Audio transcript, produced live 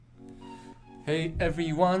Hey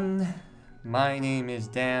everyone, my name is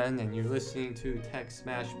Dan, and you're listening to Tech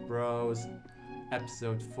Smash Bros.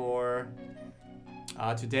 Episode 4.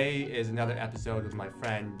 Today is another episode with my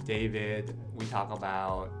friend David. We talk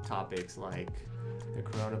about topics like the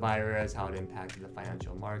coronavirus, how it impacted the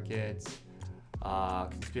financial markets,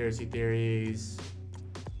 conspiracy theories,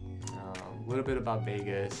 a little bit about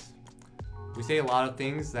Vegas. We say a lot of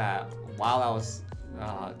things that while I was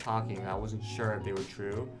talking, I wasn't sure if they were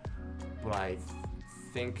true. But I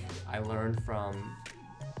think I learned from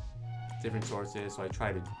different sources, so I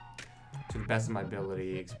try to the best of my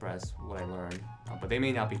ability, express what I learned. But they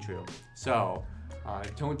may not be true. So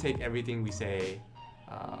don't take everything we say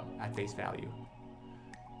at face value.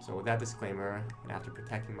 So with that disclaimer, and after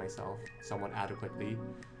protecting myself somewhat adequately,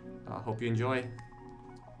 hope you enjoy.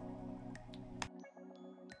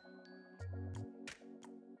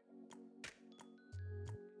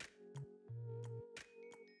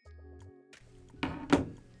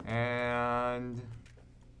 And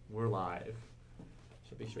we're live.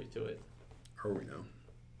 Should be straight to it. Are we now?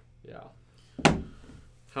 Yeah.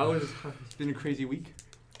 It's been a crazy week?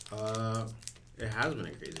 It has been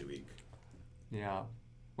a crazy week. Yeah.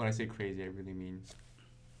 When I say crazy, I really mean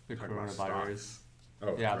the coronavirus.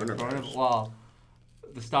 Oh, yeah, coronavirus.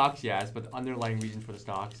 The stocks, yes, but the underlying reason for the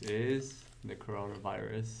stocks is the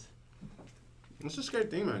coronavirus. It's a scary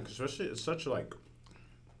thing, man, because especially it's such it's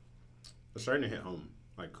starting to hit home.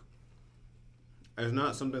 It's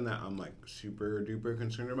not something that I'm super duper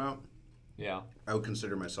concerned about. Yeah. I would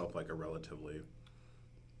consider myself a relatively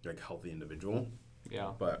healthy individual.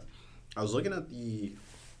 Yeah. But I was looking at the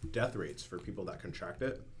death rates for people that contract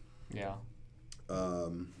it. Yeah.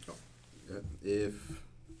 If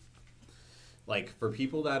for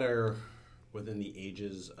people that are within the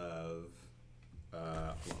ages of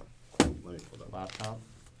hold on. Let me pull that up. Laptop.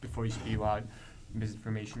 Before you spew out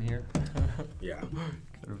misinformation here. Yeah.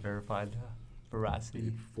 Gotta verify the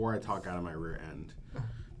veracity. Before I talk out of my rear end.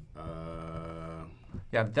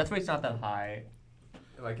 Yeah, the death rate's not that high.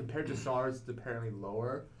 Compared to SARS, it's apparently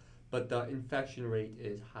lower, but the infection rate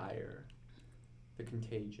is higher. The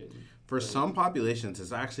contagion. For some populations,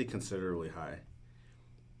 it's actually considerably high.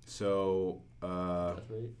 So, death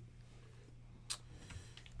rate?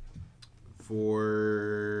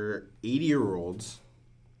 For 80-year-olds,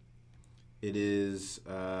 it is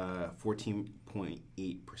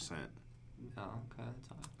 14.8%. Oh, okay, that's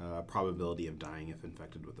high. Probability of dying if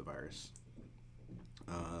infected with the virus.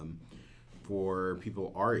 For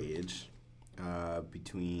people our age,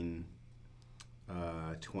 between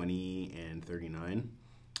 20 and 39,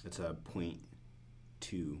 it's a 0.2%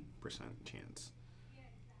 chance.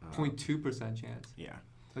 0.2% chance? Yeah.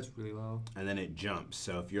 That's really low. And then it jumps.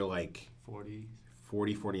 So if you're 40,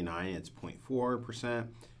 49, it's 0.4%.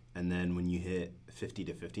 And then when you hit 50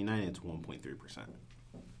 to 59, it's 1.3%.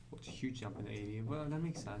 Well, it's a huge jump in 80. Well, that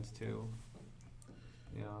makes sense too.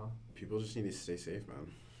 Yeah. People just need to stay safe,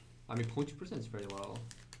 man. I mean, 0.2% is very low.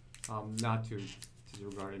 Not to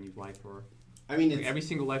disregard any life or... every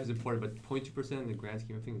single life is important, but 0.2% in the grand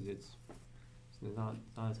scheme of things, it's not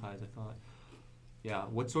as high as I thought. Yeah.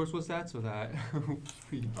 What source was that so that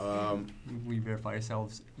we verify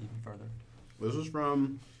ourselves even further? This was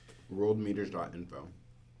from worldmeters.info.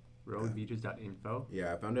 Roadmeters.info?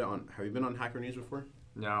 Yeah, I found it on... Have you been on Hacker News before?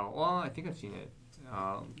 No. Well, I think I've seen it.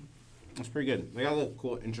 It's pretty good. They got a little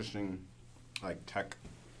cool, interesting, tech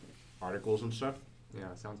articles and stuff.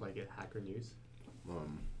 Yeah, sounds like it. Hacker News.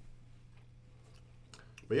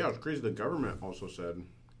 But yeah, it's crazy. The government also said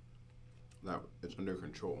that it's under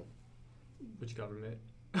control. Which government?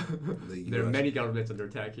 There are many governments under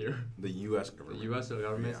attack here. The U.S. government. The U.S.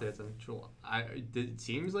 government said it's under control. It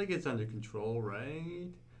seems like it's under control,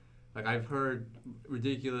 right? I've heard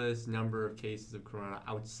ridiculous number of cases of corona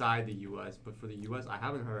outside the U.S., but for the U.S., I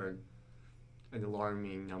haven't heard an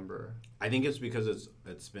alarming number. I think it's because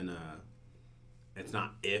it's been it's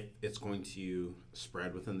not if it's going to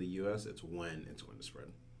spread within the U.S., it's when it's going to spread.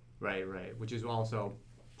 Right, which is also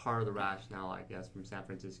part of the rationale, I guess, from San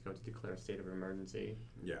Francisco to declare a state of emergency.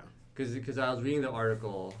 Yeah. Because I was reading the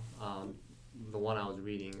article, the one I was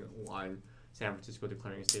reading on San Francisco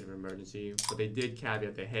declaring a state of emergency, but they did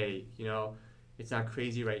caveat that, hey, it's not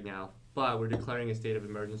crazy right now, but we're declaring a state of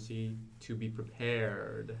emergency to be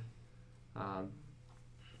prepared, and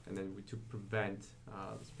then to prevent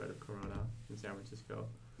the spread of corona in San Francisco.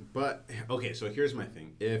 But, okay, so here's my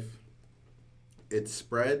thing. If it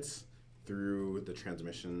spreads through the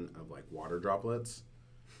transmission of water droplets,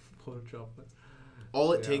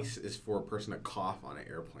 all it takes is for a person to cough on an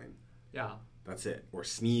airplane. Yeah. That's it. Or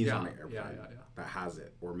sneeze on an airplane yeah. that has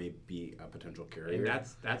it, or maybe a potential carrier. And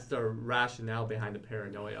that's the rationale behind the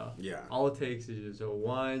paranoia. Yeah. All it takes is just a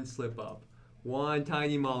one slip up, one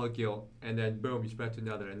tiny molecule, and then boom, you spread to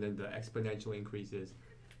another, and then the exponential increases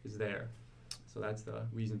is there. So that's the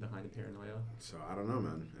reason behind the paranoia. So I don't know,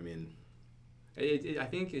 man. I mean, I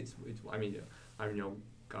think it's. I mean, I'm no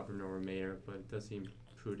governor or mayor, but it does seem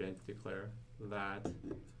prudent to declare that.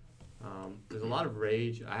 There's a lot of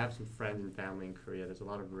rage. I have some friends and family in Korea. There's a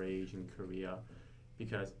lot of rage in Korea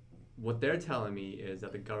because what they're telling me is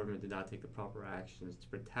that the government did not take the proper actions to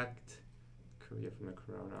protect Korea from the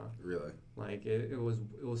corona. really. Like it was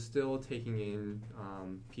still taking in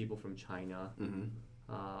people from China, Mm-hmm.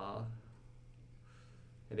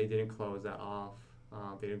 and they didn't close that off.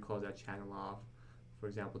 They didn't close that channel off. For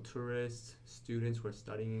example, tourists, students who are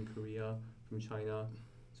studying in Korea from China.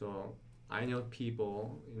 So I know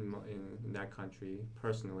people in that country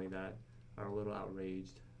personally that are a little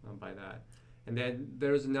outraged by that. And then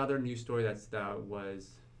there's another news story that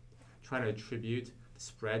was trying to attribute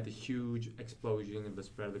the huge explosion of the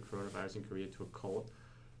spread of the coronavirus in Korea to a cult,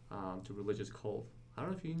 to a religious cult. I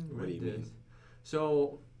don't know if you What do read you this. mean?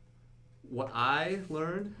 So what I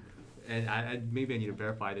learned, and I maybe I need to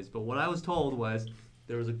verify this, but what I was told was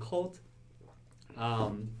there was a cult,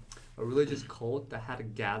 a religious cult that had a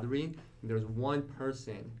gathering, and there was one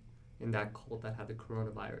person in that cult that had the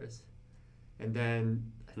coronavirus. And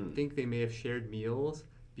then I think they may have shared meals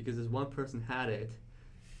because this one person had it.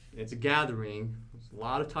 It's a gathering. There's a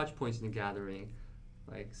lot of touch points in the gathering.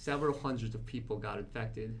 Like several hundreds of people got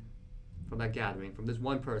infected from that gathering, from this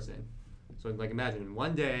one person. So like imagine in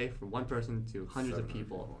one day from one person to hundreds of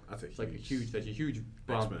people. That's a It's huge, like a huge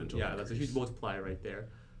bump. exponential Yeah, that's a huge increase. multiplier right there.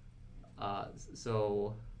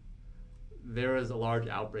 So there is a large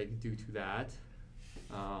outbreak due to that.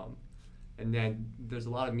 And then there's a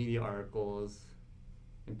lot of media articles,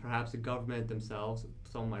 and perhaps the government themselves,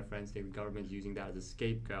 some of my friends think the government's using that as a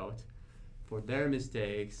scapegoat for their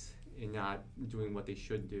mistakes in not doing what they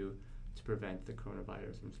should do to prevent the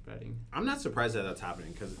coronavirus from spreading. I'm not surprised that that's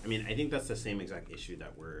happening because, I mean, I think that's the same exact issue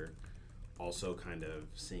that we're also kind of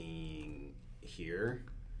seeing here.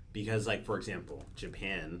 Because, like, for example,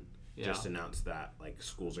 Japan just announced that, like,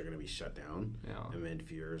 schools are going to be shut down amid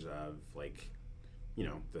fears of, like, you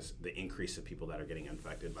know, the increase of people that are getting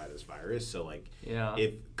infected by this virus. So, like,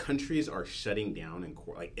 if countries are shutting down and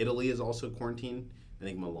like Italy is also quarantined, I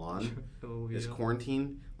think Milan is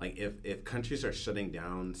quarantined. Like, if countries are shutting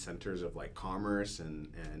down centers of like commerce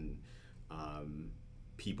and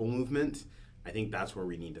people movement, I think that's where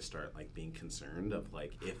we need to start like being concerned of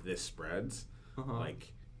like if this spreads,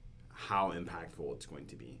 like how impactful it's going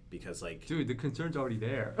to be. Because like, dude, the concern's already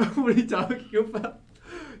there. What are you talking about?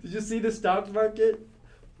 Did you see the stock market?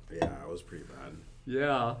 Yeah, it was pretty bad.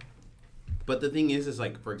 Yeah. But the thing is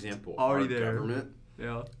like, for example, Already our there. government,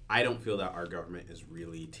 Yeah. I don't feel that our government is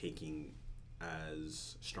really taking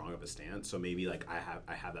as strong of a stance. So maybe like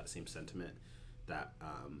I have that same sentiment that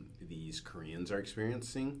these Koreans are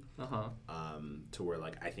experiencing. To where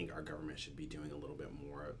like I think our government should be doing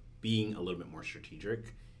being a little bit more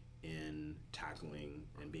strategic in tackling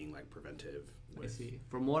and being like preventive. I see.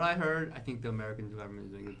 From what I heard, I think the American government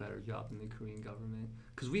is doing a better job than the Korean government.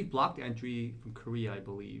 Because we've blocked entry from Korea, I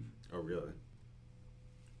believe. Oh, really?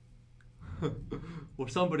 Or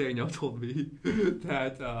somebody I know told me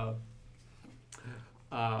that, well,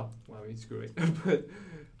 I mean, screw it. But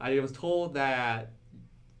I was told that,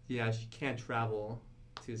 yeah, she can't travel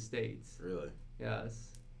to the States. Really?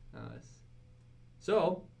 Yes.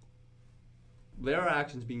 So, there are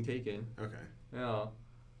actions being taken. Okay. Yeah.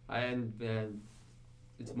 And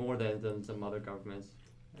it's more than some other governments,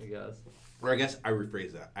 I guess. Or I guess I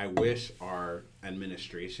rephrase that. I wish our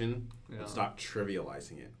administration would stop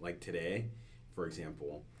trivializing it. Like today, for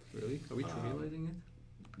example. Really? Are we trivializing it?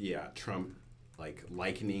 Yeah, Trump like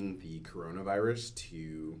likening the coronavirus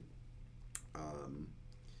to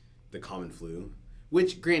the common flu,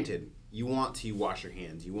 which granted, you want to wash your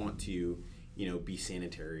hands, you want to, you know, be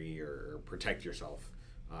sanitary or protect yourself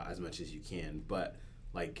as much as you can, but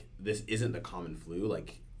like this isn't the common flu.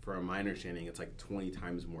 Like from my understanding, it's like 20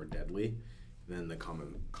 times more deadly than the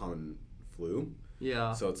common flu.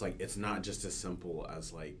 Yeah. So it's like it's not just as simple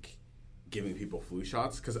as like giving people flu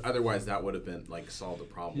shots, because otherwise that would have been like solved the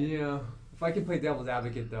problem. Yeah. If I can play devil's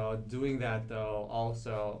advocate though, doing that though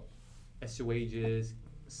also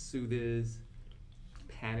soothes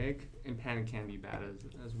panic, and panic can be bad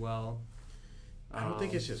as well. I don't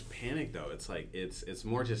think it's just panic though. It's like it's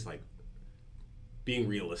more just like being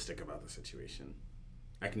realistic about the situation,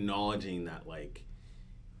 acknowledging that like.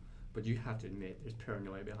 But you have to admit, there's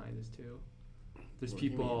paranoia behind this too. There's What do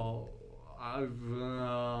you people.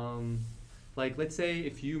 Like, let's say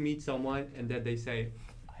if you meet someone and then they say,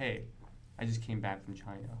 "Hey, I just came back from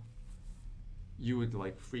China," you would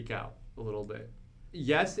like freak out a little bit.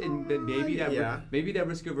 Yes, and maybe maybe that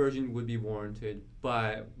risk aversion would be warranted,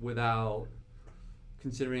 but without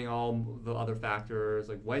considering all the other factors,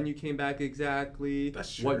 like when you came back exactly,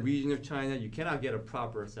 what region of China, you cannot get a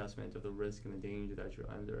proper assessment of the risk and the danger that you're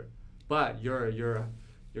under. But your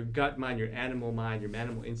gut mind, your animal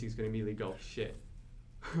instinct is going to immediately go, shit.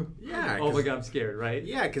 Yeah. Oh my God, I'm scared, right?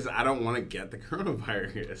 Yeah, because I don't want to get the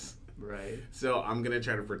coronavirus. Right. So I'm going to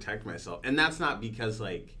try to protect myself. And that's not because,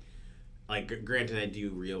 like, granted, I do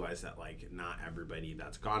realize that, like, not everybody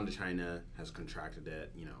that's gone to China has contracted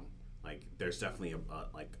it, you know. Like, there's definitely,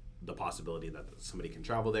 like, the possibility that somebody can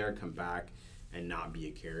travel there, come back, and not be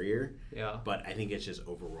a carrier. Yeah. But I think it's just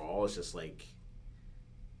overall, it's just, like,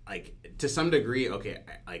 to some degree, okay,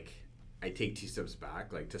 I take 2 steps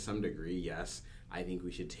back. Like, to some degree, yes, I think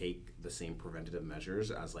we should take the same preventative measures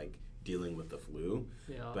as, like, dealing with the flu.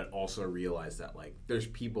 Yeah. But also realize that, like, there's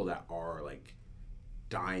people that are, like,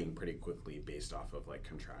 dying pretty quickly based off of, like,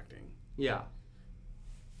 contracting. Yeah.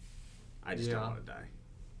 I just don't want to die.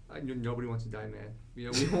 Nobody wants to die, man.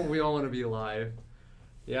 You know, we all want to be alive.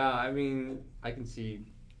 Yeah, I mean, I can see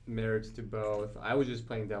merits to both. I was just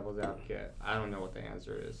playing devil's advocate. I don't know what the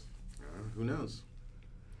answer is. Who knows?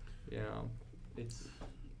 Yeah, it's.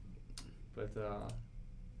 But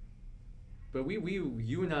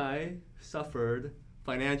you and I suffered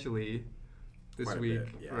financially this Quite a week,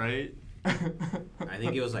 bit, yeah. right? I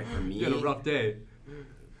think it was like, for me, you had a rough day.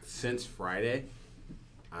 Since Friday,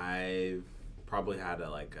 I've probably had a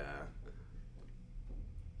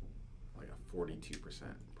 42%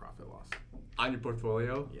 profit loss. On your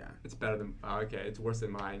portfolio? Yeah. It's better than, okay, it's worse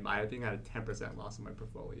than mine. I think I had a 10% loss in my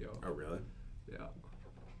portfolio. Oh, really? Yeah.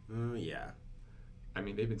 Yeah. I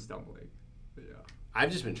mean, they've been stumbling. But yeah.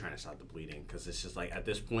 I've just been trying to stop the bleeding because it's just like, at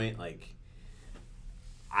this point, like,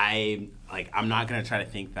 I'm not going to try to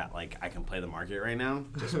think that, like, I can play the market right now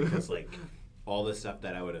just because, like, all the stuff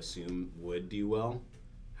that I would assume would do well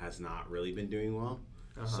has not really been doing well.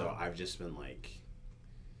 Uh-huh. So I've just been like,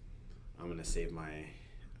 I'm going to save my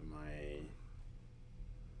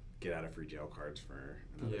get out of free jail cards for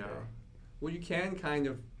another day. Well, you can kind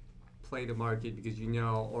of play the market because you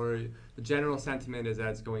know, or the general sentiment is that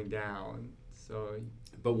it's going down. So,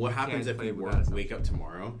 but what happens if we wake up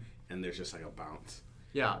tomorrow and there's just like a bounce?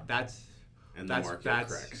 Yeah, that's the market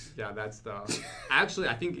corrects. Yeah, that's the. Actually,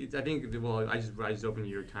 I think. Well, I just opened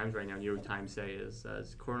New York Times right now. New York Times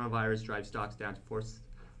says coronavirus drives stocks down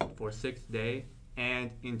for sixth day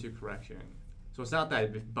and into correction. So it's not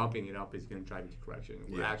that bumping it up is going to drive into correction.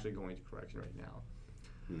 We're actually going into correction right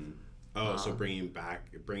now. So bringing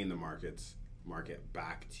the market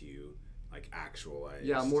back to like actualized.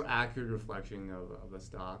 Yeah, more accurate reflection of the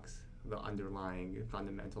stocks, the underlying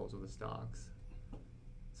fundamentals of the stocks.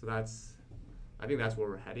 So I think that's where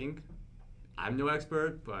we're heading. I'm no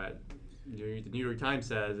expert, but the New York Times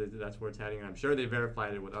says that's where it's heading, and I'm sure they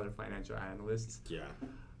verified it with other financial analysts. Yeah.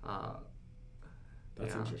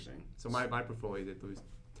 That's interesting. So my portfolio did lose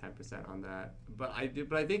 10% on that, but I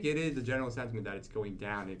think it is the general sentiment that it's going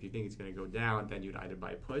down. If you think it's going to go down, then you'd either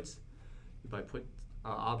buy puts,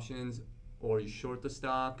 options, or you short the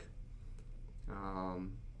stock.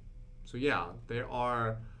 So yeah, there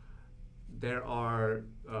are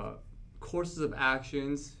courses of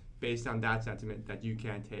actions based on that sentiment that you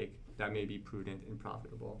can take that may be prudent and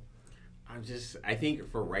profitable. I think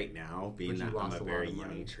for right now, being that I'm a very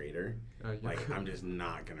young trader, I'm just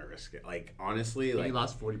not gonna risk it. Like, honestly, like, you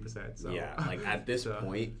lost 40%. So. Yeah, like at this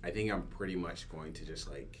point, I think I'm pretty much going to just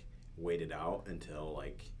like wait it out until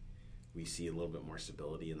like we see a little bit more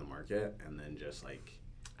stability in the market, and then just like.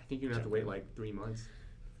 I think you're gonna have to wait like 3 months.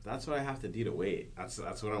 That's what I have to do to wait. That's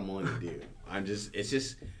what I'm willing to do. I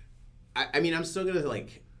mean, I'm still gonna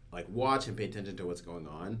like watch and pay attention to what's going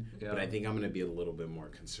on, but I think I'm gonna be a little bit more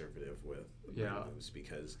conservative with my moves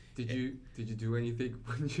because. Did you do anything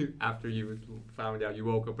after you found out you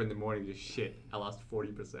woke up in the morning and just shit? I lost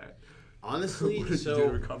 40%. Honestly, what did you do to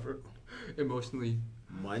recover emotionally?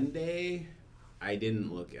 Monday, I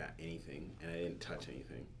didn't look at anything and I didn't touch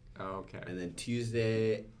anything. Oh, okay. And then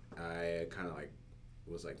Tuesday, I kind of like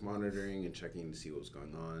was like monitoring and checking to see what was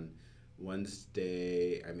going on.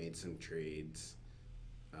 Wednesday, I made some trades.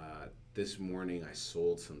 This morning, I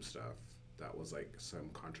sold some stuff that was like some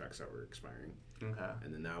contracts that were expiring. Okay.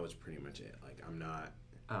 And then that was pretty much it. Like, I'm not.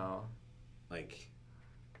 Oh. Like.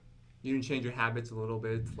 You didn't change your habits a little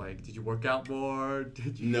bit? Like, did you work out more?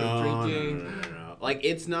 Did you quit drinking? No. Like,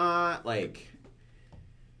 it's not like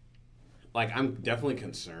I'm definitely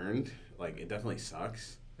concerned. Like, it definitely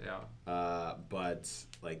sucks. Yeah. But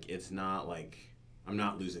like, it's not like I'm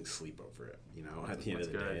not losing sleep over it. You know, at the end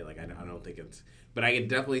of the day, like I don't think it's. But I can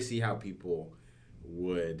definitely see how people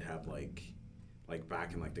would have like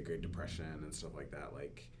back in like the Great Depression and stuff like that,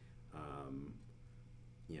 like.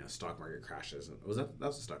 You know, stock market crashes. That was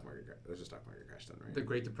a stock market crash. There was a stock market crash then, right? The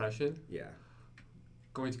Great Depression? Yeah.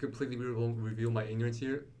 Going to completely reveal my ignorance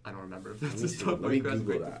here. I don't remember if that's a stock market crash. Let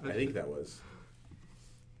me Google that. I think that was.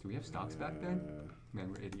 Do we have stocks back then? Man,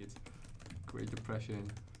 we're idiots. Great Depression,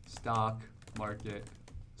 stock market.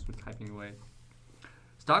 So we're typing away.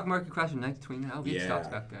 Stock market crash in 1929. We had stocks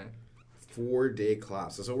back then. 4-day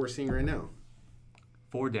collapse. That's what we're seeing right now.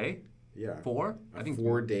 4-day? Yeah. 4? I think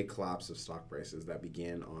 4-day collapse of stock prices that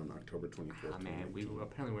began on October 24th. Man,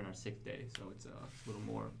 apparently we're in our 6th day, so it's a little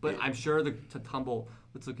more. But I'm sure to tumble.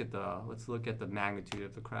 Let's look at the magnitude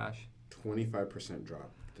of the crash. 25%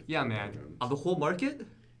 drop. Yeah, man. Of the whole market?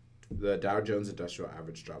 The Dow Jones Industrial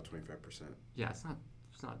Average dropped 25%. Yeah, this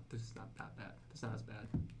is not that bad. It's not as bad.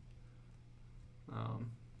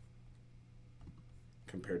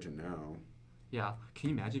 Compared to now. Yeah, can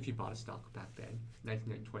you imagine if you bought a stock back then,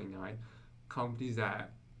 1929? Companies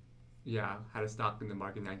that, had a stock in the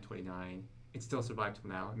market in 1929, it still survived till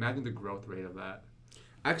now. Imagine the growth rate of that.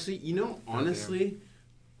 Actually, you know, honestly,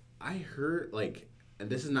 I heard, like, and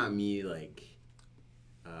this is not me, like,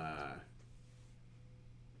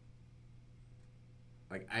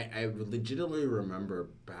 I legitimately remember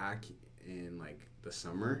back in, like, the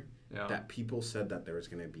summer that people said that there was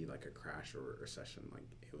going to be, like, a crash or a recession, like,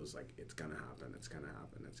 it was like, it's going to happen, it's going to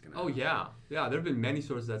happen, it's going to happen. Yeah. Yeah, there have been many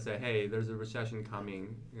sources that say, hey, there's a recession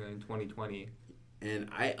coming in 2020. And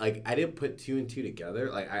I didn't put 2 and 2 together.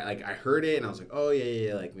 I heard it and I was like, oh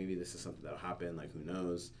yeah, like maybe this is something that'll happen. Like who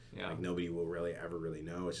knows? Yeah. Like nobody will ever really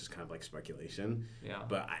know. It's just kind of like speculation. Yeah.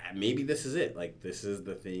 But maybe this is it. Like this is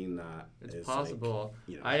the thing that it's possible.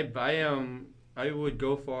 Like, you know. I would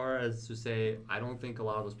go far as to say I don't think a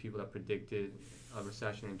lot of those people that predicted a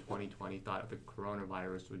recession in 2020 thought the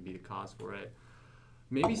coronavirus would be the cause for it.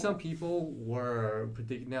 Maybe some people were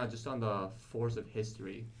predicting now just on the force of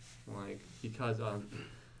history, like because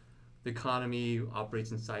the economy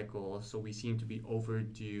operates in cycles, so we seem to be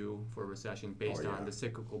overdue for a recession based on the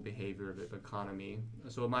cyclical behavior of the economy.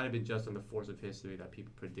 So it might have been just on the force of history that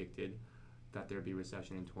people predicted that there'd be a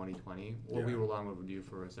recession in 2020, or we were long overdue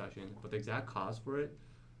for a recession. But the exact cause for it,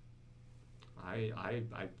 I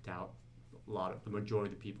doubt the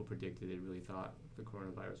majority of the people predicted it really thought the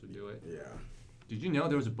coronavirus would do it. Yeah. Did you know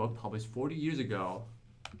there was a book published 40 years ago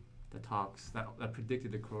that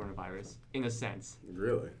predicted the coronavirus, in a sense?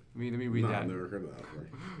 Really? Let me read that. I've never heard of that before.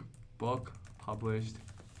 Book published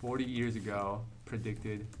 40 years ago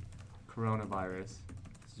predicted coronavirus.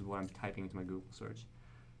 This is what I'm typing into my Google search.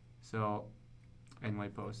 So, NY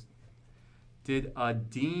Post. Did a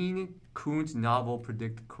Dean Koontz novel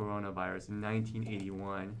predict coronavirus in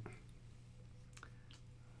 1981?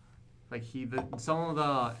 Like some of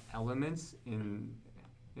the elements in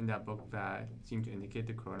that book that seem to indicate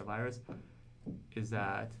the coronavirus is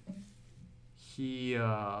that he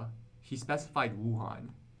specified Wuhan.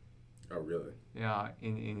 Oh, really? Yeah,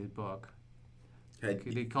 in his book.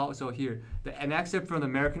 They call so here an excerpt from the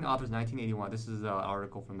American Author's 1981. This is an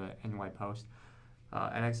article from the NY Post.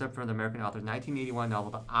 An excerpt from the American Author's 1981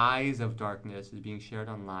 novel *The Eyes of Darkness* is being shared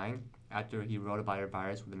online after he wrote about a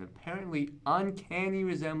virus with an apparently uncanny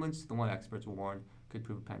resemblance to the one experts warned could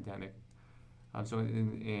prove a pandemic. So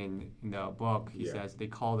in the book, he says they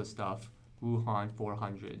call the stuff Wuhan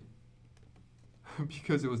 400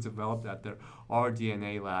 because it was developed at their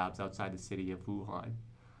rDNA labs outside the city of Wuhan.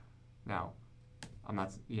 Now,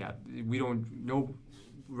 we don't know,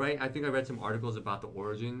 right? I think I read some articles about the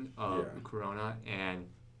origin of corona, and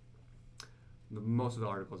most of the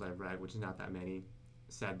articles I've read, which is not that many,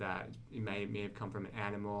 said that it may have come from an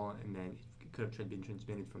animal, and then it could have been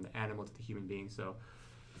transmitted from the animal to the human being. So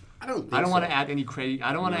I don't want to add any credit.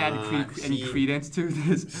 I don't want to add any credence to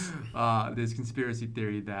this this conspiracy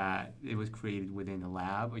theory that it was created within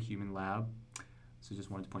a human lab. So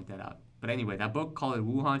just wanted to point that out. But anyway, that book called it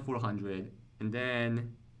Wuhan 400, and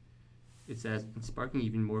then it says, and sparking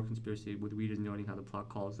even more conspiracy with readers noting how the plot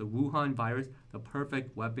calls the Wuhan virus the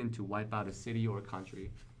perfect weapon to wipe out a city or a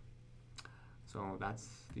country. So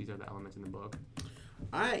these are the elements in the book.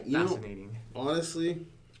 Fascinating. Honestly,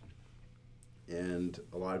 and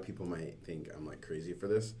a lot of people might think I'm like crazy for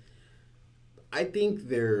this. I think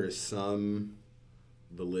there's some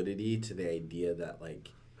validity to the idea that like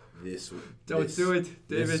this. Don't do it,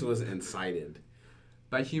 David. This was incited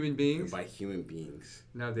by human beings. By human beings.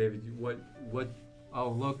 Now, David, what? Oh,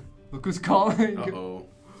 look who's calling. Uh-oh.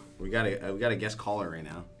 We got a guest caller right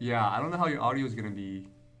now. Yeah, I don't know how your audio is gonna be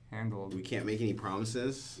handled. We can't make any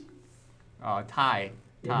promises. Ty.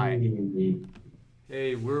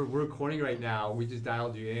 Hey, we're recording right now. We just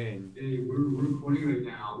dialed you in.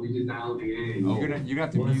 Oh. You're gonna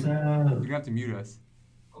have to mute. You're gonna have to mute us.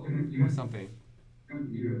 Or something.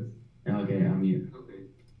 Okay, I'll mute.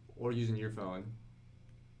 Or using your phone.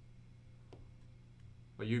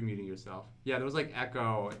 But you're muting yourself. Yeah, there was like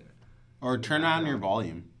echo. Or turn on your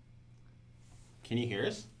volume. Can you hear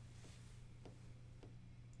us?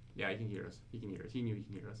 Yeah, he can hear us. He knew he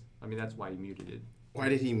can hear us. I mean, that's why he muted it. Why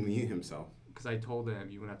did he mute himself? Because I told him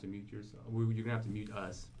you wouldn't have to mute yourself. You're gonna have to mute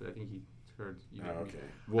us. But I think he heard you. Oh, okay.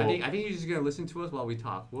 Well, I think you're just gonna listen to us while we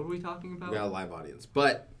talk. What were we talking about? We got a live audience,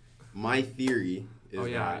 but my theory is oh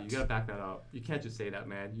yeah, that you gotta back that up. You can't just say that,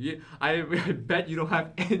 man. I bet you don't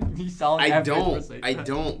have any solid. I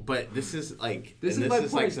don't. But this is like this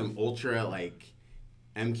is like some ultra like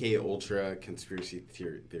MK Ultra conspiracy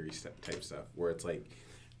theory type stuff where it's like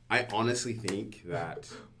I honestly think that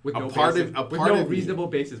with no reasonable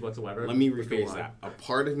basis whatsoever. Let me rephrase that. A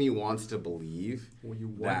part of me wants to believe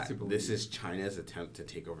this is China's attempt to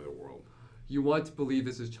take over the world. You want to believe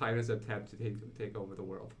this is China's attempt to take over the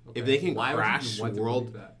world. Okay. If they can crash the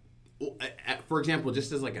world, for example,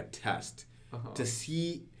 just as like a test to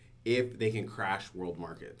see if they can crash world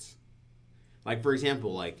markets. Like for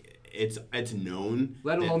example, like it's known.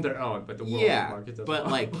 Let alone their own, but the world markets. But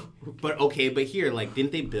well. Like, but here, like,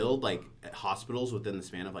 didn't they build like hospitals within the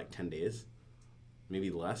span of like 10 days,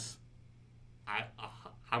 maybe less?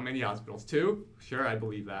 How many hospitals? 2? Sure, I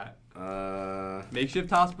believe that. Makeshift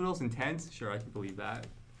hospitals and tents? Sure, I can believe that.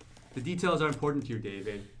 The details are important to you,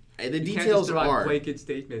 David. The details are. You can't just blanket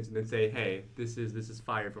statements and then say, "Hey, this is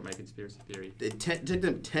fire for my conspiracy theory." It took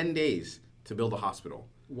them 10 days to build a hospital.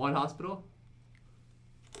 One hospital?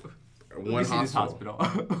 One hospital.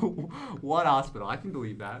 One hospital. I can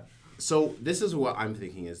believe that. So this is what I'm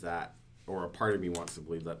thinking is that, or a part of me wants to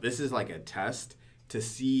believe that this is like a test to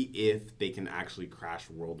see if they can actually crash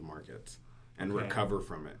world markets and recover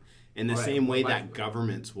from it. In the same way that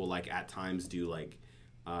governments will like at times do like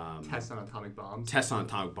tests on atomic bombs. Tests on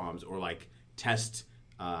atomic bombs or like test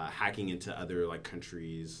hacking into other like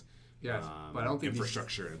countries. Yes, but I don't think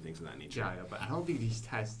infrastructure and things of that nature. Yeah, but I don't think these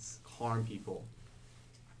tests harm people.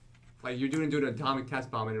 Like you're doing an atomic test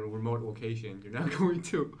bomb in a remote location. You're not going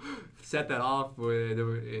to set that off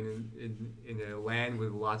in a land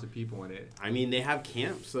with lots of people in it. I mean, they have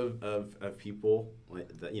camps of people like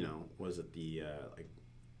that. You know, was it the like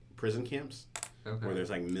prison camps where there's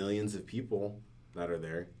like millions of people that are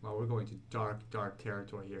there. Well, we're going to dark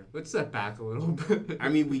territory here. Let's step back a little bit. I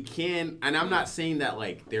mean, we can, and I'm not saying that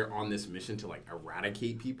like they're on this mission to like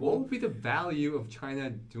eradicate people. What would be the value of China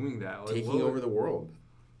doing that? Like, taking over the world.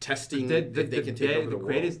 Testing if they can take over the world.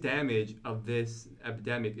 The greatest damage of this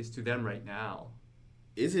epidemic is to them right now.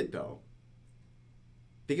 Is it though?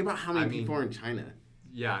 Think about how many people are in China.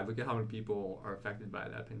 Yeah, look at how many people are affected by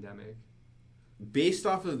that pandemic. Based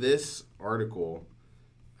off of this article,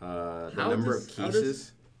 the number of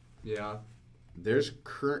cases. There's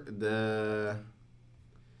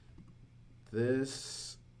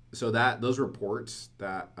those reports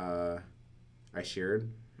that I shared.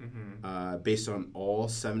 Based on all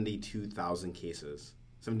 72,000 cases,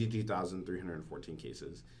 72,314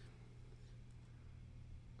 cases.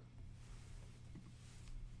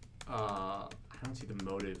 I don't see the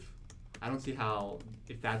motive. I don't see how,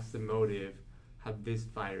 if that's the motive, how this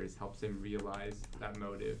virus helps them realize that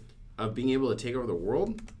motive. Of being able to take over the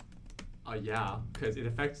world? Yeah, because it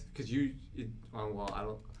affects,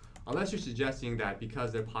 unless you're suggesting that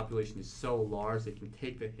because their population is so large, they can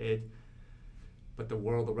take the hit. But the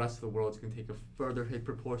rest of the world is going to take a further hit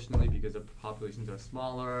proportionally because the populations are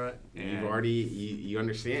smaller. And you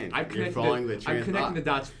understand. You're following the train. I'm connecting the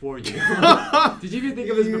dots for you. Did you even think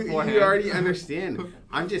of this beforehand? You already understand.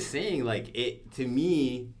 I'm just saying, like, to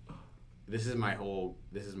me, this is my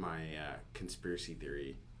conspiracy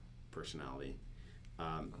theory personality.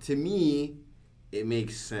 To me, it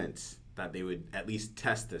makes sense that they would at least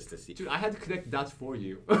test this to see. Dude, I had to connect the dots for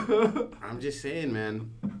you. I'm just saying,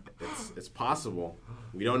 man. It's possible.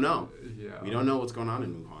 We don't know. Yeah. We don't know what's going on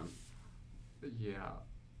in Wuhan. Yeah.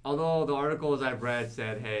 Although the articles I've read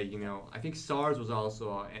said, hey, I think SARS was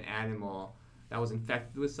also an animal that was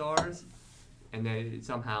infected with SARS, and then it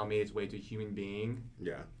somehow made its way to a human being.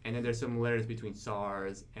 Yeah. And then there's similarities between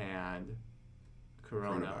SARS and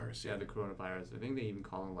coronavirus. Yeah, the coronavirus. I think they even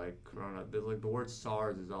call them like corona. There's like the word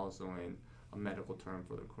SARS is also in a medical term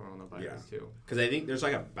for the coronavirus too. Because I think there's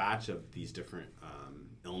like a batch of these different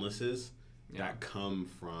illnesses that come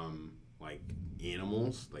from like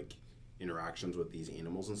animals, like interactions with these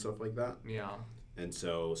animals and stuff like that. Yeah. And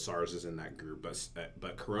so SARS is in that group,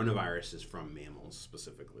 but coronavirus is from mammals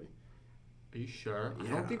specifically. Are you sure? Yeah. I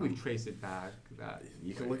don't think we've traced it back.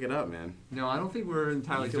 You can look it up, man. No, I don't think we're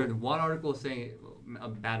entirely certain. One article is saying a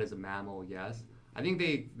bat is a mammal, yes. I think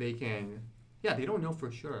they can... Yeah, they don't know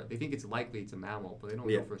for sure. They think it's likely it's a mammal, but they don't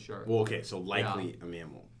know for sure. Well, okay, so likely a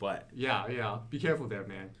mammal, but... Yeah. Be careful there,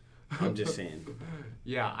 man. I'm just saying.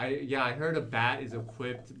 I heard a bat is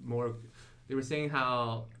equipped more... They were saying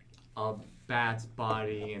how a bat's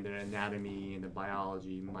body and their anatomy and the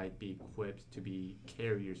biology might be equipped to be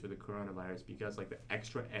carriers for the coronavirus because like the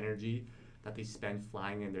extra energy that they spend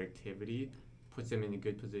flying in their activity puts them in a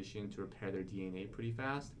good position to repair their DNA pretty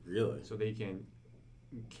fast. Really? So they can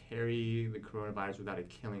carry the coronavirus without it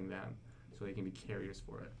killing them, so they can be carriers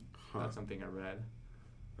for it. Huh. That's something I read.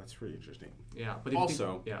 That's pretty interesting. Yeah, but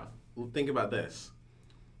also, think about this.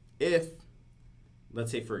 If,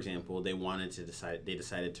 let's say, for example, they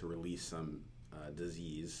decided to release some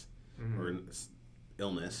disease or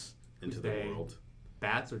illness into the world.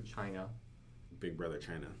 Bats or China? Big Brother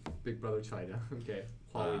China. Big Brother China. Okay,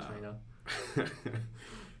 Huawei China.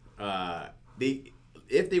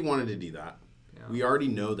 If they wanted to do that. We already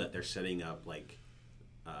know that they're setting up, like,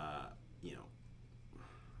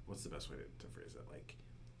 what's the best way to phrase it? Like,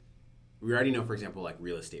 we already know, for example, like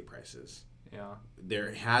real estate prices. Yeah.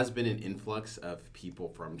 There has been an influx of people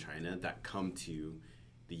from China that come to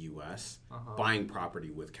the U.S. Buying property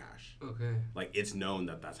with cash. Okay. Like, it's known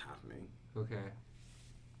that that's happening. Okay.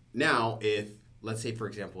 Now, if, let's say, for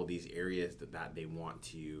example, these areas that they want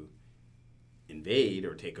to invade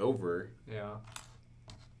or take over. Yeah.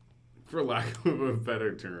 For lack of a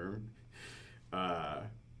better term,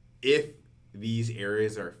 if these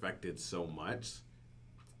areas are affected so much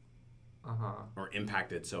or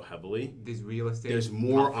impacted so heavily, these real estate there's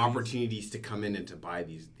more opportunities to come in and to buy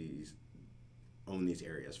own these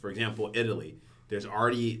areas. For example, Italy, there's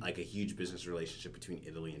already like a huge business relationship between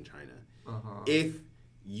Italy and China. If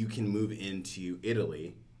you can move into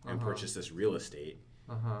Italy and purchase this real estate,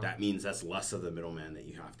 that means that's less of the middleman that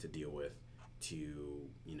you have to deal with. To,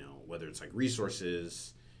 whether it's like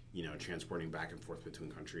resources, transporting back and forth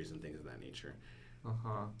between countries and things of that nature.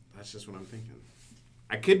 That's just what I'm thinking.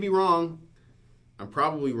 I could be wrong. I'm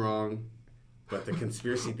probably wrong, but the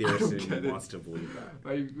conspiracy theorist in me wants to believe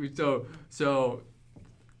that. So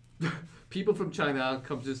people from China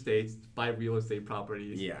come to the States, buy real estate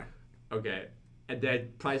properties. Yeah. Okay. And then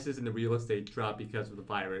prices in the real estate drop because of the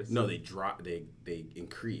virus. No, they drop. They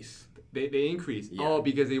increase. They increase. Yeah. Oh,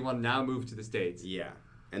 because they want to now move to the States. Yeah,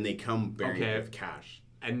 and they come bearing with cash.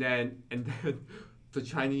 And then the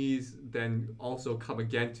Chinese then also come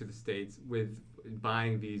again to the States with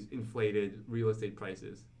buying these inflated real estate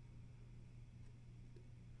prices.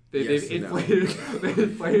 They've inflated.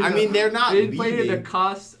 I mean, they're not. They inflated the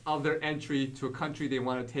cost of their entry to a country they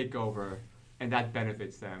want to take over, and that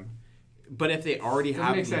benefits them. But if they already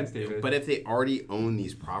makes sense, David. But if they already own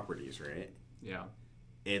these properties, right? Yeah.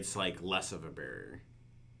 It's like less of a barrier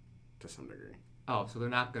to some degree. Oh, so they're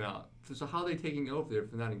not gonna. So how are they taking over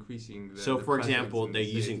if they're not increasing? So, for example, they're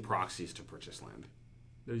using proxies to purchase land.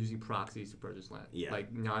 They're using proxies to purchase land. Yeah.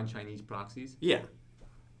 Like non-Chinese proxies. Yeah.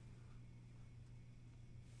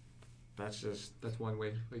 That's one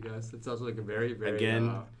way, I guess. It sounds like a very, very.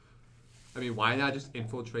 Again. I mean, why not just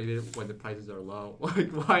infiltrate it when the prices are low?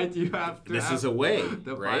 Like, why do you have to? This is a way.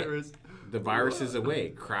 The right? virus. The virus is a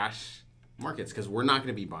way. Crash markets, because we're not going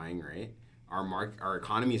to be buying, right? Our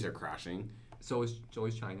economies are crashing. So is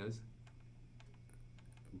China's.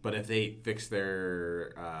 But if they fix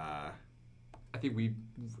their,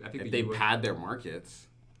 if they pad their markets,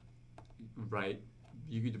 right?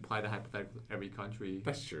 You could apply the hypothetical to every country.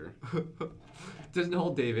 That's true. Doesn't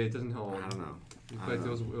hold, David. It doesn't hold. I don't know. But it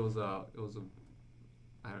was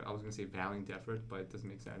I was gonna say valiant effort, but it doesn't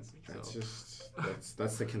make sense. That's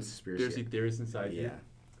that's the conspiracy theorists inside you. Yeah.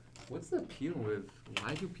 What's the appeal with?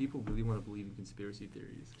 Why do people really want to believe in conspiracy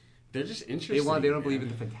theories? They're just interesting. They don't believe in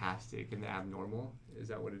the fantastic and the abnormal. Is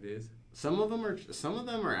that what it is? Some of them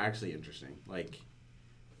are actually interesting. Like,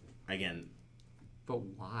 again. But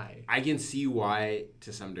why? I can see why,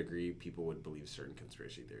 to some degree, people would believe certain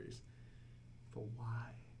conspiracy theories. But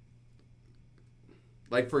why?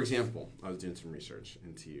 Like, for example, I was doing some research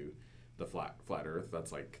into the flat Earth.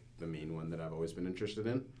 That's like the main one that I've always been interested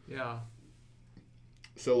in. Yeah.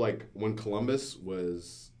 So, like, when Columbus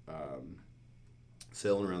was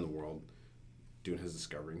sailing around the world, doing his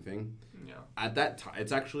discovering thing, at that time,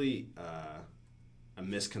 it's actually a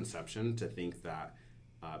misconception to think that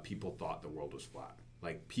people thought the world was flat.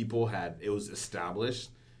 Like, it was established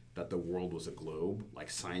that the world was a globe. Like,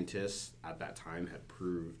 scientists at that time had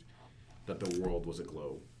proved that the world was a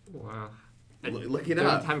globe. Wow. Look it During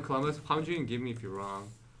up. the time of Columbus, how much you can give me if you're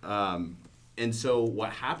wrong? And so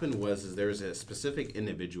what happened was there was a specific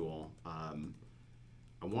individual. I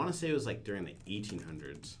want to say it was like during the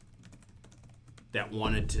 1800s that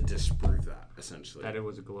wanted to disprove that essentially. That it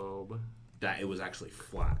was a globe. That it was actually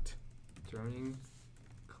flat. During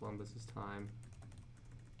Columbus's time.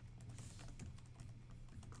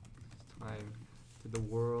 Did the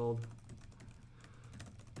world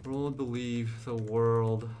believe the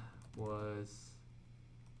world was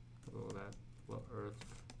Earth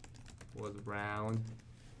was round?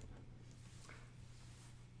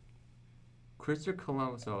 Christopher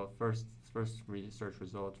Columbus. So first research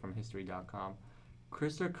results from History.com.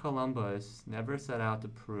 Christopher Columbus never set out to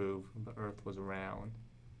prove the Earth was round.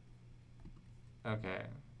 Okay.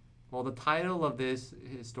 Well, the title of his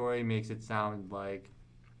story makes it sound like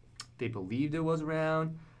they believed it was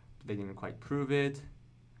round, but they didn't quite prove it.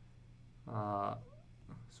 So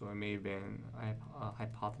it may have been a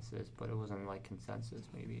hypothesis, but it wasn't like consensus,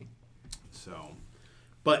 maybe. So,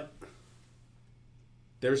 but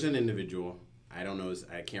there's an individual, I don't know,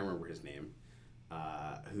 I can't remember his name,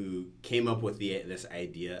 who came up with this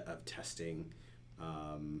idea of testing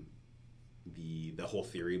the whole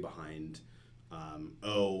theory behind,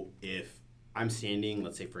 if I'm standing,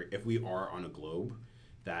 let's say if we are on a globe,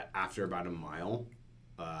 that after about a mile,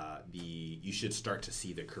 you should start to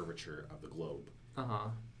see the curvature of the globe. Uh-huh.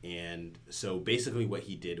 And so basically what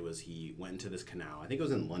he did was he went into this canal. I think it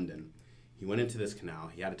was in London. He went into this canal.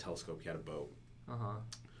 He had a telescope. He had a boat.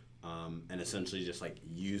 Uh-huh. And essentially just like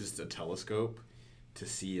used a telescope to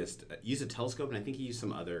see use a telescope, and I think he used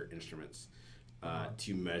some other instruments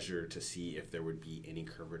to measure to see if there would be any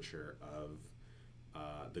curvature of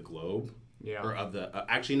the globe. Yeah. Or of the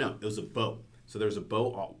actually no, it was a boat. So there was a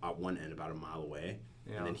boat at one end about a mile away.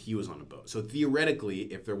 Yeah. And then he was on a boat. So theoretically,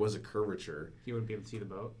 if there was a curvature, he wouldn't be able to see the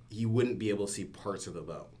boat? He wouldn't be able to see parts of the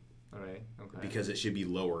boat. All right, okay. Because it should be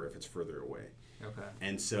lower if it's further away. Okay.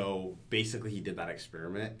 And so basically he did that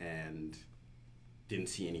experiment and didn't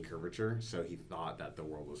see any curvature, so he thought that the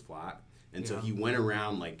world was flat. And so he went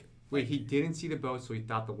around like... Wait, he didn't see the boat, so he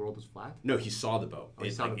thought the world was flat? No, he saw the boat. Oh, he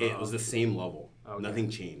saw the boat. It was the same level. Okay. Nothing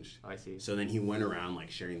changed. I see. So then he went around like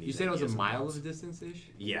sharing these. You said it was a mile of a distance-ish?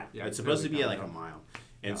 Yeah, it's supposed to be like a mile.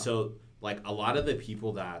 And so like a lot of the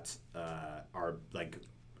people that are like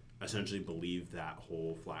essentially believe that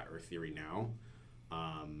whole flat earth theory now,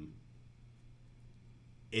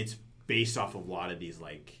 it's based off of a lot of these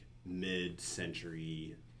like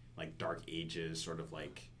mid-century like dark ages sort of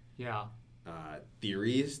like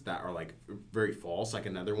theories that are like very false. Like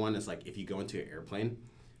another one is like if you go into an airplane,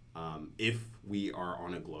 if we are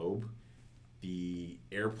on a globe, the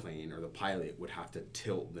airplane or the pilot would have to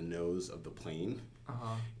tilt the nose of the plane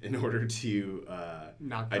in order to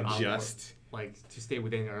adjust, like to stay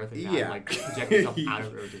within Earth and not like project itself out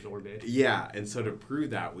of Earth's orbit. Yeah, and so to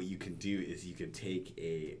prove that, what you can do is you can take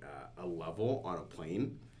a level on a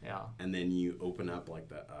plane, and then you open up like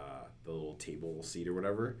the little table seat or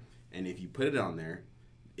whatever, and if you put it on there,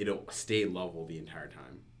 it'll stay level the entire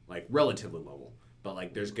time, like relatively level. But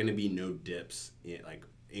like there's gonna be no dips, like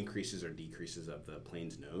increases or decreases of the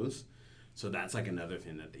plane's nose. So that's like another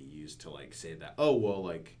thing that they use to like say that, oh well,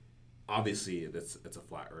 like obviously it's a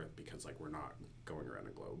flat Earth because like we're not going around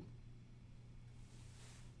a globe.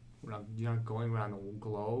 You're not going around the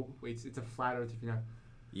globe. Wait, it's a flat Earth if you're not.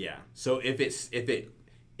 Yeah. So if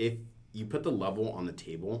you put the level on the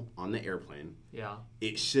table on the airplane,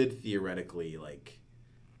 it should theoretically like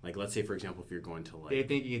let's say for example if you're going to like. They're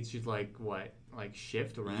thinking it should like what? Like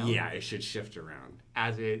shift around? Yeah, it should shift around.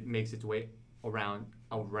 As it makes its way around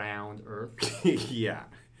Earth? Yeah.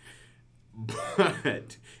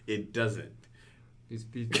 But it doesn't. These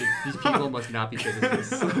people must not be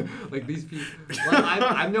physicists. Like these people... Well,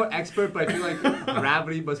 I'm no expert, but I feel like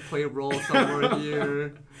gravity must play a role somewhere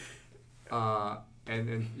here.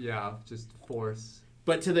 And just force.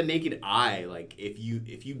 But to the naked eye, like if you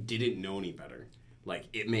didn't know any better, like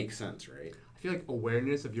it makes sense, right? I feel like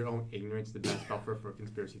awareness of your own ignorance is the best buffer for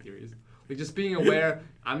conspiracy theories. Like just being aware,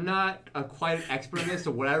 I'm not quite an expert in this,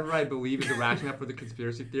 so whatever I believe is the rationale for the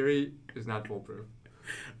conspiracy theory is not foolproof.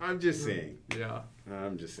 I'm just saying. Yeah.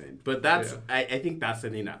 I'm just saying. But that's I think that's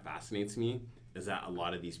the thing that fascinates me is that a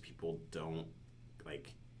lot of these people don't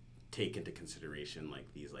like take into consideration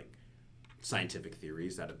like these like scientific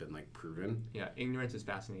theories that have been like proven. Yeah, ignorance is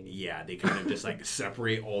fascinating. Yeah, they kind of just like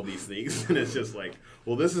separate all these things and it's just like,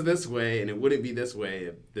 well, this is this way and it wouldn't be this way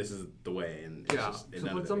if this is the way. And it's just,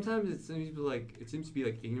 but sometimes it seems to be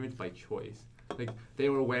like ignorance by choice. Like they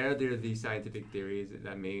were aware there are these scientific theories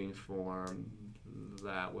that may inform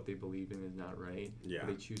that what they believe in is not right. Yeah. But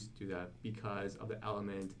they choose to do that because of the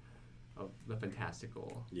element of the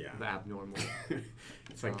fantastical, Yeah. the abnormal.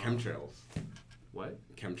 It's like chemtrails. What?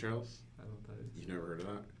 Chemtrails? I don't know what that is. You've never heard of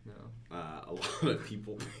that? No. A lot of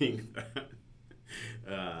people think that,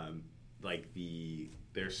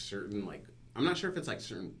 there's certain, like, I'm not sure if it's like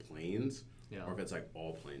certain planes or if it's like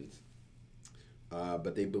all planes.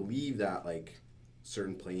 But they believe that like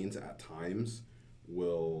certain planes at times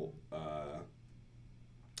will,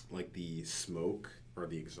 like the smoke or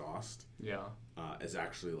the exhaust is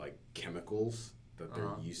actually like chemicals that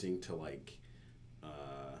they're using to like,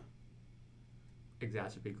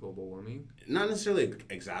 exacerbate global warming? Not necessarily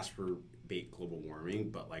exacerbate global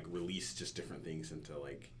warming, but like release just different things into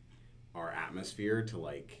like our atmosphere to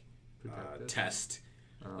like test,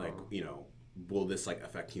 like, you know, will this like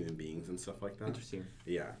affect human beings and stuff like that? Interesting.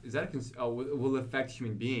 Yeah. Is that will it affect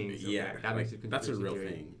human beings? Okay. Yeah, that makes like, it that's a real theory.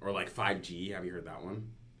 thing. Or like 5G. Have you heard that one?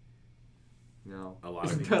 No. A lot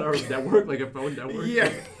of Isn't people. that our network, like a phone network?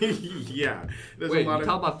 Yeah, yeah. There's Wait, a lot you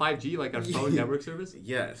talk about 5G, like a phone network service?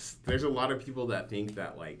 Yes, there's a lot of people that think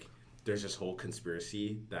that like there's this whole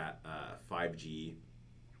conspiracy that 5G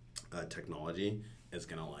technology is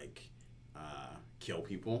gonna like kill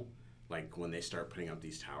people. Like when they start putting up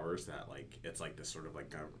these towers, that like it's like this sort of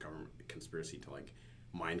like government conspiracy to like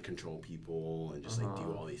mind control people and just like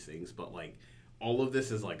do all these things. But like all of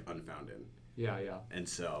this is like unfounded. Yeah. And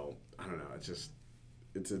so I don't know. It's just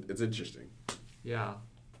it's interesting. Yeah.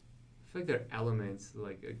 I feel like there are elements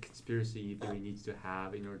like a conspiracy theory needs to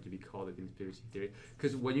have in order to be called a conspiracy theory.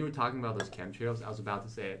 Because when you were talking about those chemtrails, I was about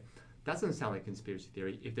to say that doesn't sound like conspiracy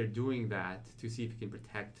theory. If they're doing that to see if it can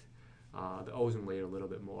protect the ozone layer a little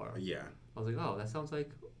bit more. Yeah. I was like, oh, that sounds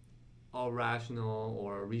like a rational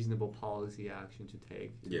or a reasonable policy action to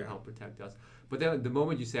take to help protect us. But then the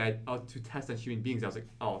moment you said, oh, to test on human beings, I was like,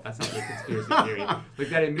 oh, that sounds like conspiracy theory. Like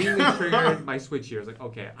that immediately triggered my switch here. I was like,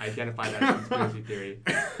 okay, I identify that as conspiracy theory.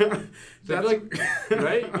 So I feel like,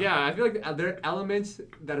 right? Yeah, I feel like there are elements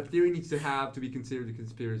that a theory needs to have to be considered a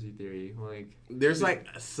conspiracy theory. Like there's like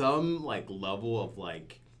some like level of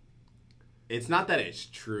like, it's not that it's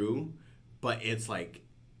true, but it's like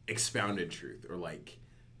expounded truth or like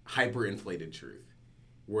hyperinflated truth.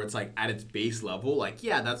 Where it's like at its base level, like,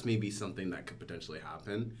 yeah, that's maybe something that could potentially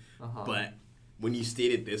happen. But when you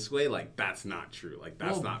state it this way, like, that's not true. Like,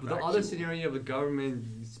 that's not factual. The other scenario of the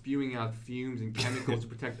government spewing out fumes and chemicals to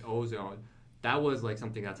protect ozone, that was like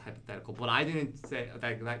something that's hypothetical. But I didn't say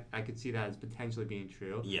that I could see that as potentially being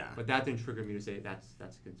true. Yeah. But that didn't trigger me to say that's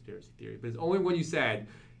a conspiracy theory. But it's only when you said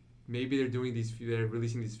maybe they're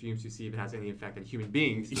releasing these fumes to see if it has any effect on human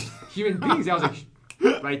beings. I was like,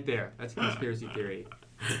 right there. That's a conspiracy theory.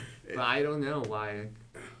 But I don't know why.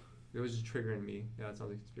 It was just triggering me. Yeah, it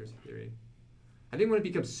sounds like conspiracy theory. I think when it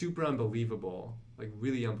becomes super unbelievable, like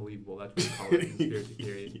really unbelievable, that's what we call it conspiracy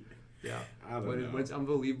theory. Yeah. When it's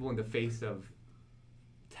unbelievable in the face of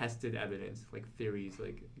tested evidence, like theories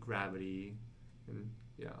like gravity and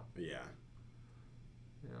yeah. Yeah.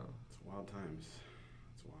 Yeah. It's wild times.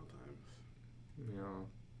 Yeah.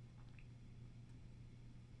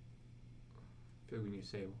 I feel like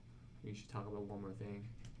we should talk about one more thing.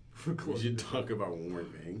 We should talk about one more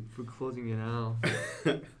thing. For closing it out.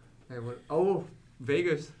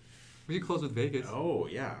 Vegas. We should close with Vegas. Oh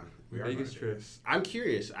yeah, Vegas trip. I'm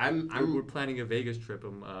curious. We're planning a Vegas trip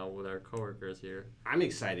with our coworkers here. I'm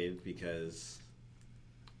excited because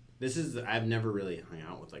I've never really hung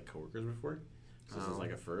out with like coworkers before. So this is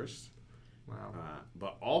like a first. Wow.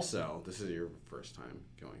 But also, this is your first time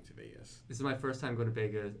going to Vegas. This is my first time going to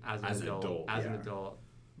Vegas as an adult. An adult.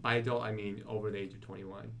 By adult, I mean over the age of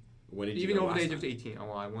 21. When did you Even go over the age last of 18. Oh,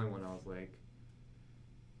 well, I went when I was like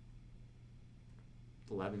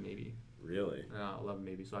 11 maybe. Really? 11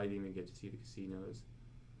 maybe. So I didn't even get to see the casinos.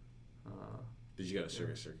 Did you go to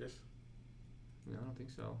Circus? No, I don't think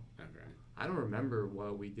so. Okay. I don't remember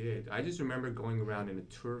what we did. I just remember going around in a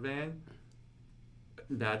tour van.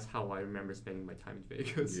 That's how I remember spending my time in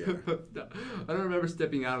Vegas. Yeah. I don't remember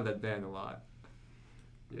stepping out of that van a lot.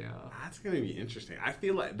 Yeah. That's going to be interesting. I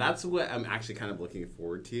feel like that's what I'm actually kind of looking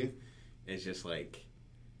forward to. It's just like...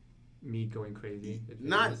 me going crazy.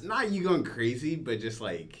 Not you going crazy, but just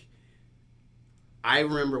like... I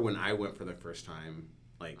remember when I went for the first time,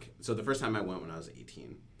 like... So the first time I went when I was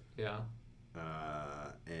 18. Yeah.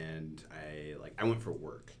 And I went for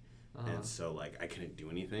work. And so like I couldn't do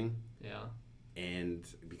anything. Yeah. And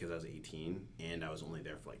because I was 18 and I was only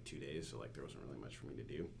there for like 2 days, so like there wasn't really much for me to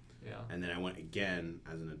do. Yeah. And then I went again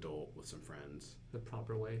as an adult with some friends. The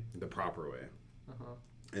proper way.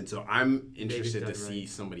 And so I'm interested to see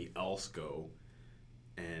somebody else go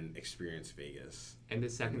and experience Vegas. And the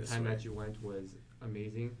second time that you went was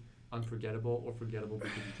amazing, unforgettable, or forgettable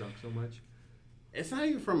because you drank so much? It's not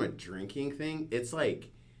even from a drinking thing. It's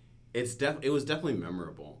like, it was definitely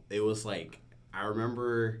memorable. It was like, I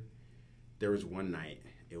remember there was one night.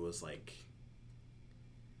 It was like,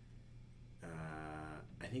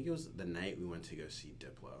 I think it was the night we went to go see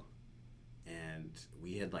Diplo, and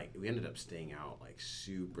we ended up staying out like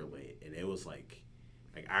super late, and it was like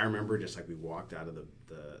I remember just like we walked out of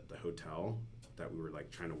the hotel that we were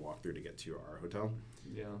like trying to walk through to get to our hotel.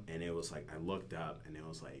 Yeah. And it was like I looked up and it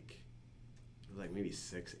was like maybe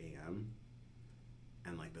 6 a.m.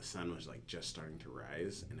 and like the sun was like just starting to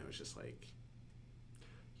rise, and it was just like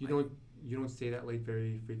You don't stay that late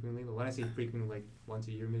very frequently. When I say frequently, like once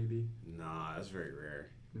a year maybe. nah, that's very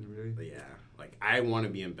rare. Really? But yeah, like I want to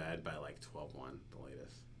be in bed by like 12:1, the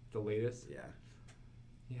latest. The latest? Yeah.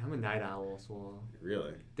 Yeah, I'm a night owl, so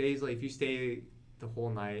Really? days like if you stay the whole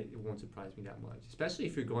night, it won't surprise me that much. Especially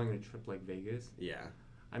if you're going on a trip like Vegas. Yeah.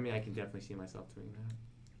 I mean, I can definitely see myself doing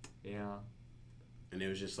that. Yeah. And it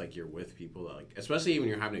was just like you're with people that like, especially when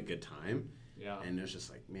you're having a good time. Yeah. And it was just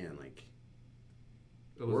like, man, like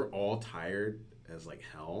It was, we're all tired as like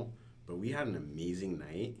hell, but we had an amazing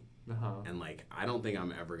night. And like I don't think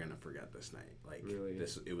I'm ever gonna forget this night. Like really?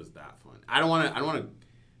 It was that fun. I don't want to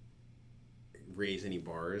raise any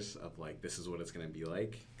bars of like this is what it's gonna be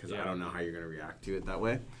like, because I don't know how you're gonna react to it that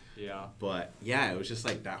way. Yeah. But yeah, it was just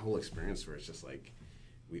like that whole experience where it's just like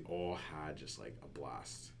we all had just like a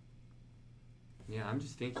blast. Yeah, I'm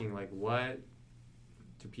just thinking like what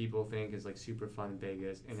do people think is like super fun in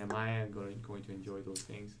Vegas, and am I going to enjoy those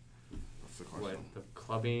things? That's the question. What, the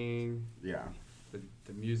clubbing? Yeah.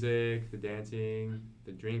 The music, the dancing,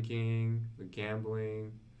 the drinking, the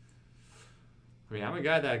gambling. I mean, I'm a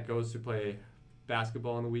guy that goes to play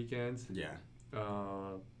basketball on the weekends. Yeah.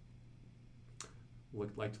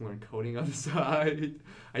 Would like to learn coding on the side.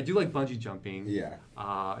 I do like bungee jumping. Yeah.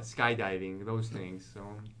 Skydiving, those things. So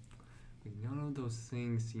like, none of those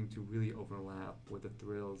things seem to really overlap with the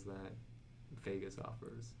thrills that Vegas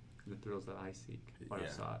offers. The thrills that I seek or I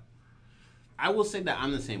sought. I will say that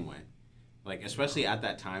I'm the same way. Like, especially at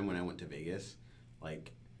that time when I went to Vegas,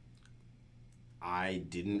 like, I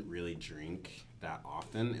didn't really drink that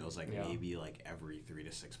often. It was like maybe like every 3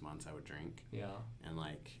 to 6 months I would drink. Yeah. And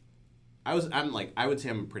like, I would say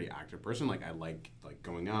I'm a pretty active person. Like, I like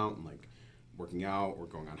going out and like working out or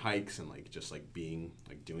going on hikes and like just like being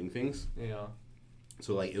like doing things. Yeah.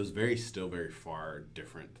 So like it was still very far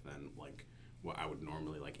different than like what I would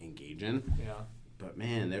normally like engage in. Yeah. But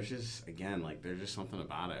man, there's just something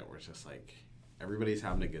about it where it's just like everybody's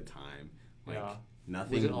having a good time. Like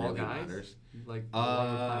nothing was it all really guys? matters. Like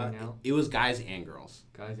it was guys and girls.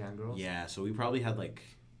 Guys and girls? Yeah, so we probably had like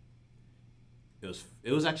it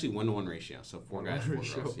was actually 1-to-1 ratio, so 4 guys, 4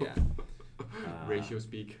 girls. Yeah. Ratio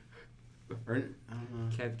speak.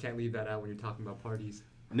 Can't leave that out when you're talking about parties.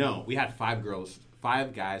 No, we had 5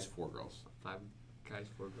 guys, 4 girls. 5 guys,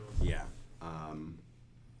 4 girls. Yeah.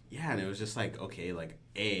 Yeah, and it was just like, okay, like,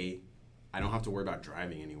 I don't have to worry about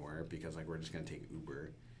driving anywhere because, like, we're just going to take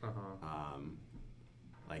Uber.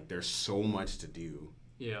 Like, there's so much to do.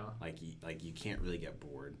 Yeah. Like you can't really get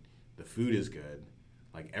bored. The food is good.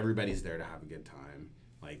 Like, everybody's there to have a good time.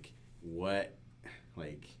 Like,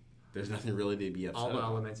 there's nothing really to be upset about. All the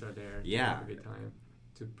about. elements are there to have a good time,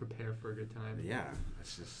 to prepare for a good time. Yeah,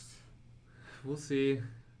 it's just... We'll see.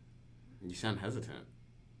 You sound hesitant.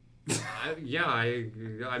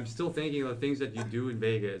 I'm still thinking of the things that you do in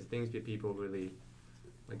Vegas, things that people really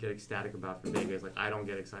like get ecstatic about for Vegas. Like I don't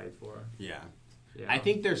get excited for. Yeah. Yeah. I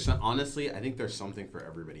think there's something for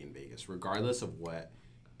everybody in Vegas, regardless of what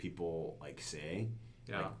people like say.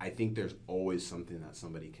 Yeah. Like, I think there's always something that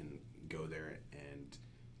somebody can go there and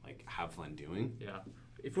like have fun doing. Yeah.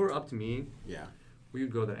 If it were up to me, we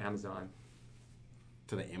would go to Amazon.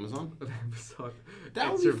 To the Amazon?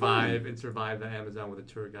 That would survive and survive the Amazon with a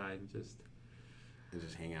tour guide and just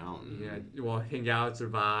hang out. Hang out,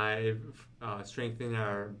 survive, strengthen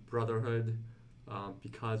our brotherhood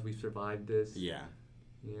because we survived this. Yeah.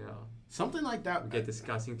 Yeah. Something like that. We get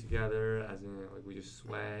discussing together, as in like we just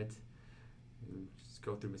sweat and just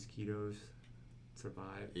go through mosquitoes,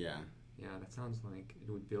 survive. Yeah. Yeah, that sounds like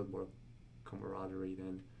it would build more camaraderie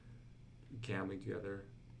than gambling together.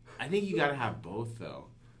 I think you gotta have both, though.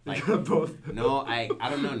 Like both. No, I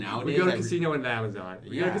don't know nowadays. We go to casino in the Amazon.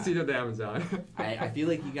 We go to casino in the Amazon. I feel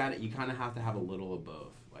like you kind of have to have a little of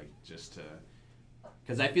both, like just to,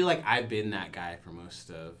 because I feel like I've been that guy for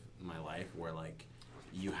most of my life, where like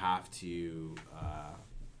you have to,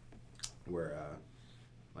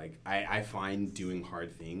 like I find doing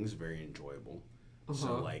hard things very enjoyable.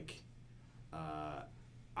 So like,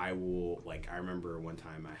 I will I remember one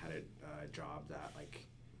time I had a job that like.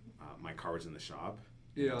 My car was in the shop,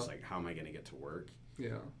 Yeah. It's like, how am I going to get to work?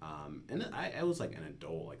 Yeah. And I was like an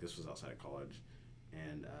adult, like this was outside of college,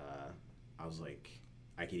 and I was like,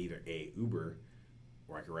 I could either Uber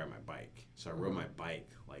or I could ride my bike. So I rode my bike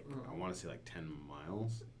like I want to say like 10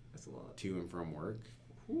 miles. That's a lot. To and from work.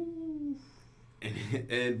 Ooh.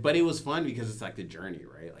 But it was fun because it's like the journey,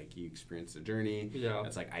 right? Like you experience the journey. Yeah.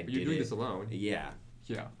 It's like You're doing this alone. Yeah.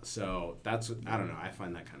 Yeah. So that's, I don't know. I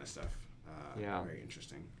find that kind of stuff very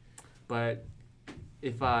interesting. But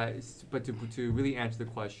to really answer the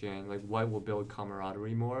question, like what will build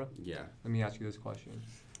camaraderie more? Yeah. Let me ask you this question: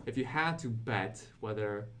 if you had to bet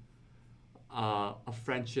whether a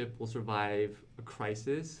friendship will survive a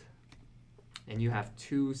crisis, and you have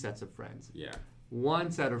two sets of friends. Yeah.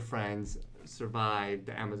 One set of friends survived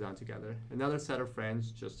the Amazon together. Another set of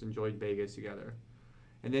friends just enjoyed Vegas together.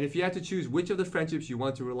 And then if you had to choose which of the friendships you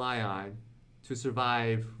want to rely on to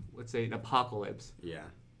survive, let's say, an apocalypse, Yeah.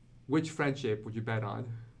 which friendship would you bet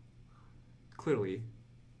on? Clearly.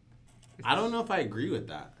 I don't know if I agree with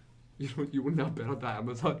that. You would not bet on the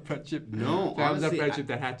Amazon friendship? No, the honestly, Amazon friendship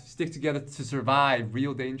that had to stick together to survive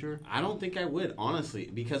real danger? I don't think I would, honestly,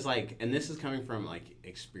 because like, and this is coming from like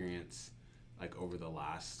experience, like over the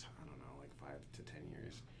last, I don't know, like 5 to 10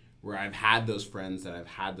 years, where I've had those friends that I've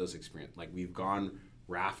had those experience. Like we've gone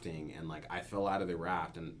rafting and like I fell out of the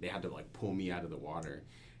raft and they had to like pull me out of the water,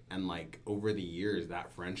 and like over the years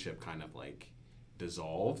that friendship kind of like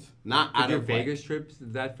dissolved. Not But out your of Vegas like, trips,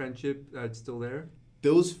 that friendship still there?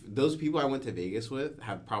 Those people I went to Vegas with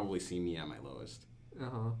have probably seen me at my lowest.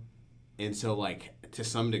 And so like to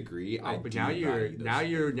some degree, but now you're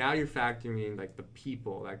factoring in like the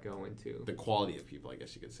people that go into the quality of people, I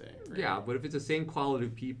guess you could say. Right? Yeah, but if it's the same quality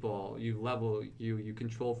of people, you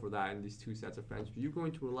control for that in these two sets of friends. You're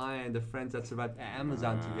going to rely on the friends that survived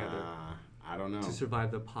Amazon together. I don't know. To survive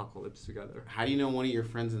the apocalypse together. How do you know one of your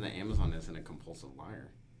friends in the Amazon isn't a compulsive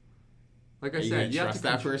liar? Like I said, you have to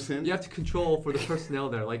that person. You have to control for the personnel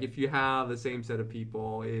there. Like if you have the same set of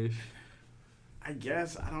people, I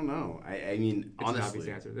guess I don't know. I mean, it's honestly, an obvious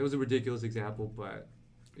answer. It was a ridiculous example, but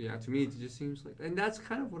yeah, to me it just seems like, and that's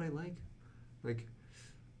kind of what I like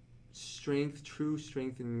strength, true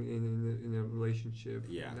strength in a relationship.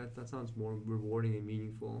 Yeah, that sounds more rewarding and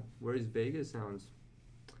meaningful. Whereas Vegas sounds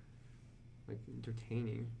like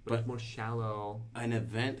entertaining, but it's more shallow. An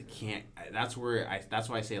event can't. That's why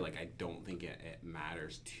I say like I don't think it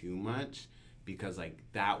matters too much, because like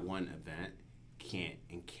that one event can't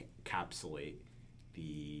encapsulate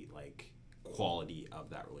the like quality of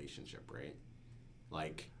that relationship, right?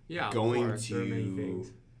 Like going to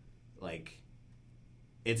like,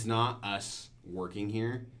 it's not us working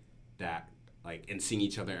here that like and seeing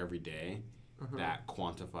each other every day that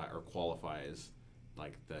quantify or qualifies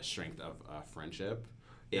like the strength of a friendship.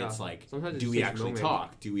 It's like, do we actually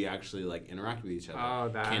talk? Do we actually like interact with each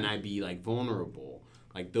other? Can I be like vulnerable?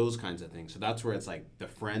 Like those kinds of things. So that's where it's like the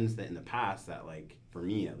friends that in the past that like, for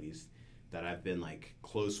me at least, that I've been like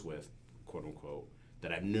close with, quote unquote,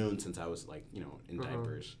 that I've known since I was like, in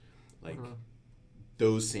diapers, like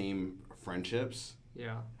those same friendships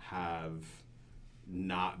have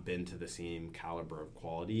not been to the same caliber of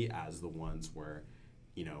quality as the ones where,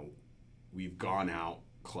 we've gone out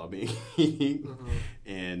clubbing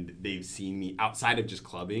and they've seen me outside of just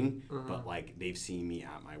clubbing, but like they've seen me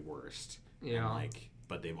at my worst. And like,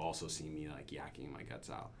 but they've also seen me like yakking my guts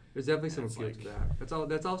out. There's definitely some appeal to that.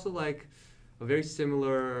 That's also like a very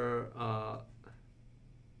similar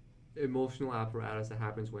emotional apparatus that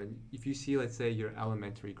happens when, if you see, let's say, your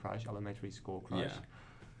elementary school crush,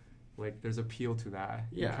 like there's appeal to that.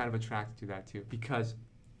 You're kind of attracted to that too, because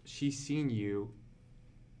she's seen you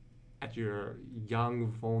at your young,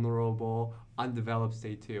 vulnerable, undeveloped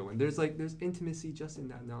state too, and there's intimacy just in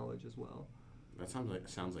that knowledge as well. That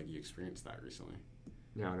sounds like you experienced that recently.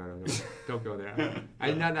 No. Don't go there.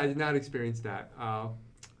 I did not experience that.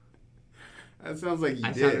 That sounds like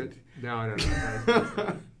you did. No.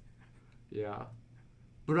 Yeah.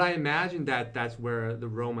 But I imagine that's where the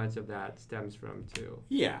romance of that stems from too.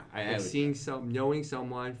 Yeah. Knowing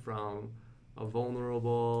someone from a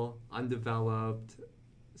vulnerable, undeveloped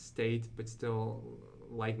state, but still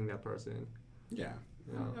liking that person. Yeah.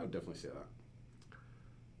 I would definitely say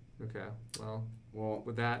that. Okay. Well,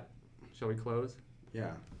 with that, shall we close?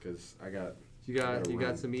 Yeah, because you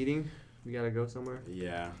got some meeting. We gotta go somewhere.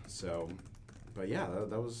 Yeah. So, but yeah,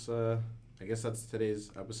 that was. I guess that's today's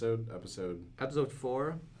episode. Episode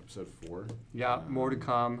 4. Episode 4. Yeah, more to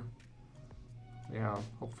come. Yeah,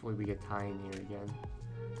 hopefully we get Ty in here again.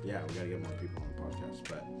 Yeah, we gotta get more people on the podcast,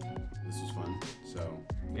 but this was fun. So.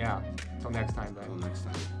 Yeah. Till next time, then. Till next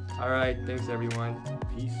time. All right. Thanks, everyone.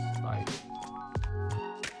 Peace. Bye.